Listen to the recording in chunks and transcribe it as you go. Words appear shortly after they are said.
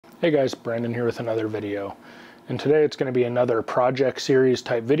Hey guys, Brandon here with another video. And today it's going to be another project series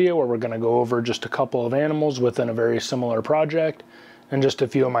type video where we're going to go over just a couple of animals within a very similar project and just a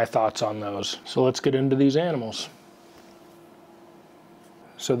few of my thoughts on those. So let's get into these animals.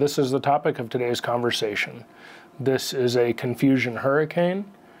 So this is the topic of today's conversation. This is a confusion hurricane,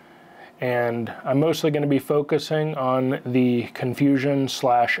 and I'm mostly going to be focusing on the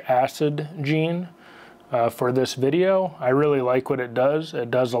confusion/acid gene. For this video. I really like what it does.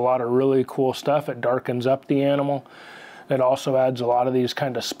 It does a lot of really cool stuff. It darkens up the animal. It also adds a lot of these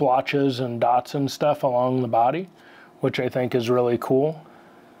kind of splotches and dots and stuff along the body, which I think is really cool.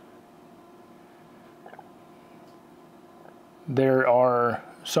 There are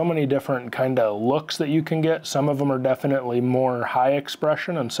so many different kind of looks that you can get. Some of them are definitely more high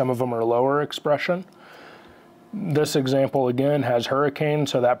expression and some of them are lower expression. This example again has hurricane,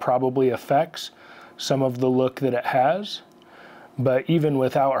 so that probably affects some of the look that it has, but even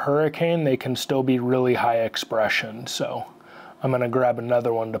without hurricane they can still be really high expression. So I'm going to grab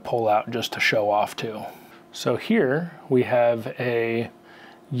another one to pull out just to show off too. So here we have a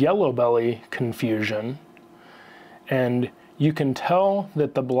yellow belly confusion, and you can tell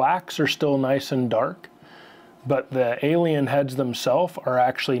that the blacks are still nice and dark, but the alien heads themselves are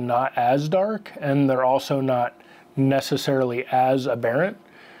actually not as dark, and they're also not necessarily as aberrant.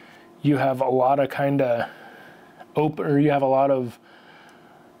 You have a lot of kind of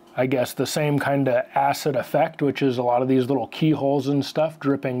I guess, the same kind of acid effect, which is a lot of these little keyholes and stuff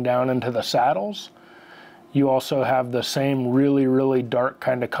dripping down into the saddles. You also have the same really, really dark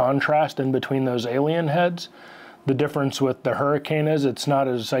kind of contrast in between those alien heads. The difference with the hurricane is it's not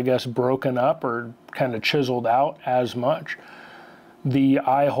as, I guess, broken up or kind of chiseled out as much. The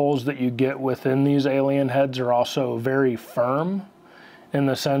eye holes that you get within these alien heads are also very firm, in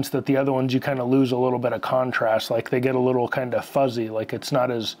the sense that the other ones you kind of lose a little bit of contrast, like they get a little kind of fuzzy, like it's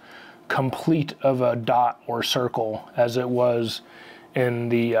not as complete of a dot or circle as it was in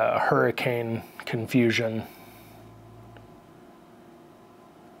the hurricane confusion.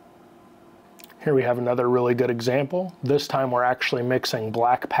 Here we have another really good example. This time we're actually mixing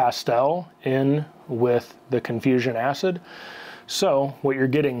black pastel in with the confusion acid. So what you're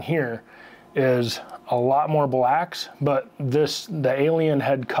getting here is a lot more blacks, but the alien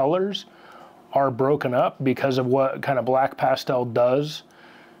head colors are broken up because of what kind of black pastel does,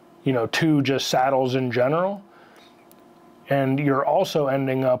 you know, to just saddles in general. And you're also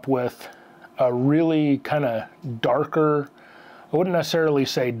ending up with a really kind of darker, I wouldn't necessarily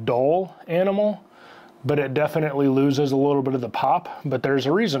say dull animal, but it definitely loses a little bit of the pop, but there's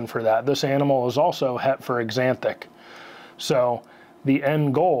a reason for that. This animal is also het for xanthic. So the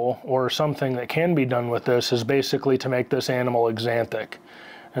end goal, or something that can be done with this, is basically to make this animal xanthic.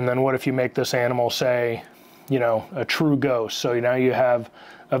 And then what if you make this animal, say, you know, a true ghost? So now you have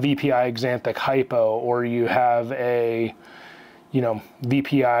a VPI xanthic hypo, or you have a, you know,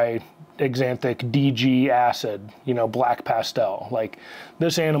 VPI xanthic DG acid, you know, black pastel. Like,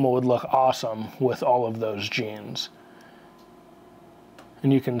 this animal would look awesome with all of those genes.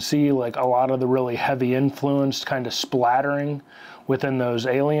 And you can see like a lot of the really heavy influence kind of splattering within those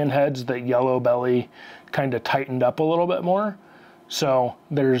alien heads that yellow belly kind of tightened up a little bit more. So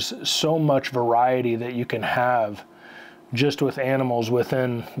there's so much variety that you can have just with animals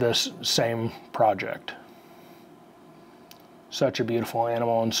within this same project. Such a beautiful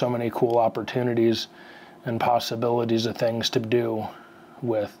animal, and so many cool opportunities and possibilities of things to do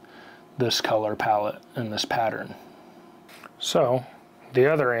with this color palette and this pattern. So the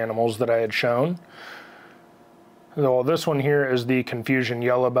other animals that I had shown, well, this one here is the confusion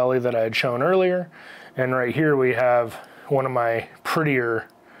yellow belly that I had shown earlier, and right here we have one of my prettier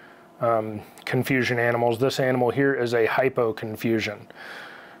confusion animals. This animal here is a hypo confusion.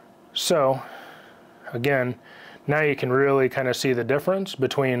 So again, now you can really kind of see the difference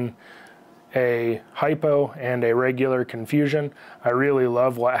between a hypo and a regular confusion. I really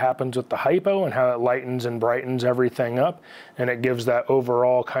love what happens with the hypo and how it lightens and brightens everything up, and it gives that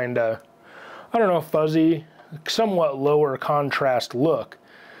overall kind of, I don't know, fuzzy, somewhat lower contrast look.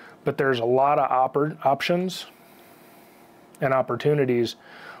 But there's a lot of options and opportunities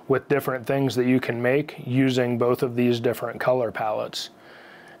with different things that you can make using both of these different color palettes.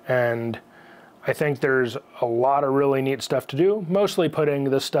 And I think there's a lot of really neat stuff to do, mostly putting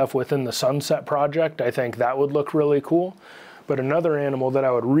this stuff within the sunset project. I think that would look really cool. But another animal that I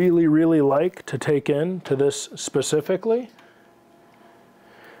would really, really like to take into this specifically,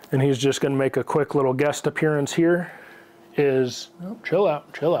 and he's just going to make a quick little guest appearance here, is, oh, chill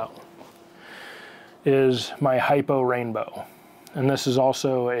out, is my hypo rainbow. And this is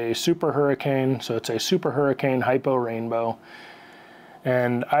also a super hurricane, so it's a super hurricane hypo rainbow.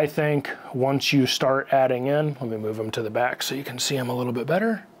 And I think once you start adding in, let me move them to the back so you can see them a little bit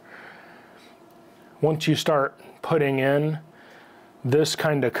better. Once you start putting in this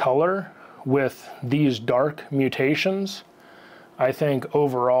kind of color with these dark mutations, I think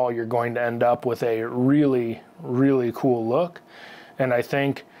overall you're going to end up with a really, really cool look. And I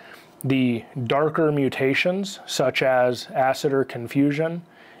think the darker mutations, such as acid or confusion,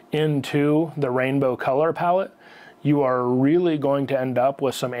 into the rainbow color palette, you are really going to end up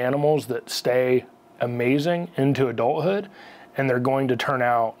with some animals that stay amazing into adulthood, and they're going to turn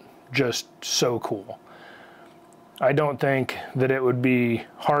out just so cool. I don't think that it would be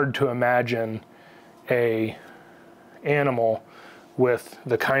hard to imagine a animal with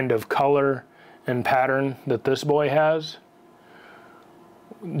the kind of color and pattern that this boy has,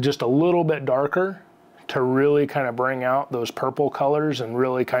 just a little bit darker, to really kind of bring out those purple colors and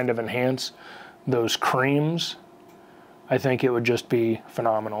really kind of enhance those creams. I think it would just be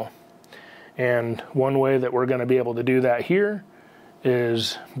phenomenal. And one way that we're going to be able to do that here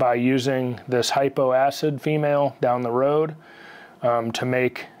is by using this hypoacid female down the road to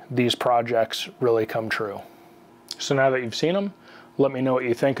make these projects really come true. So now that you've seen them, let me know what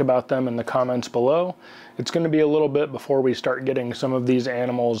you think about them in the comments below. It's going to be a little bit before we start getting some of these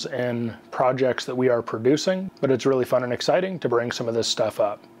animals in projects that we are producing, but it's really fun and exciting to bring some of this stuff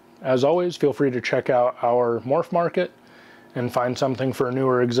up. As always, feel free to check out our Morph Market and find something for a new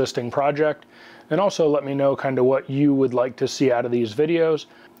or existing project. And also let me know kind of what you would like to see out of these videos.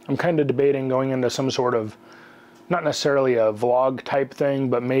 I'm kind of debating going into some sort of, not necessarily a vlog type thing,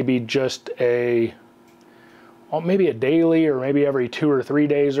 but maybe just maybe a daily or maybe every 2 or 3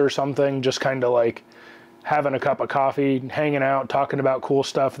 days or something, just kind of like having a cup of coffee, hanging out, talking about cool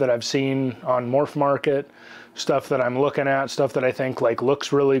stuff that I've seen on Morph Market, stuff that I'm looking at, stuff that I think like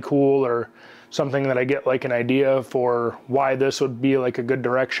looks really cool, or something that I get like an idea for why this would be like a good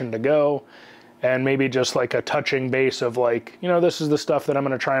direction to go. And maybe just like a touching base of like, you know, this is the stuff that I'm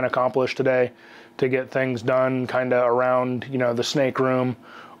going to try and accomplish today to get things done kind of around, you know, the snake room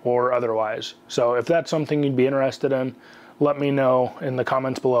or otherwise. So if that's something you'd be interested in, let me know in the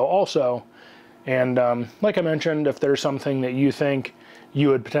comments below also. And like I mentioned, if there's something that you think you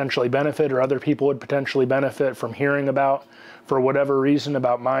would potentially benefit or other people would potentially benefit from hearing about for whatever reason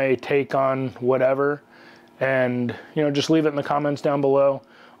about my take on whatever, and you know, just leave it in the comments down below.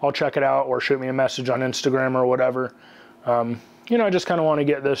 I'll check it out, or shoot me a message on Instagram or whatever. You know, I just kind of want to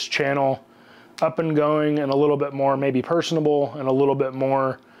get this channel up and going and a little bit more maybe personable and a little bit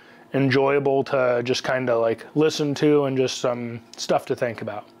more enjoyable to just kind of like listen to, and just some stuff to think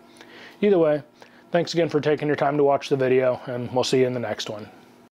about. Either way, thanks again for taking your time to watch the video, and we'll see you in the next one.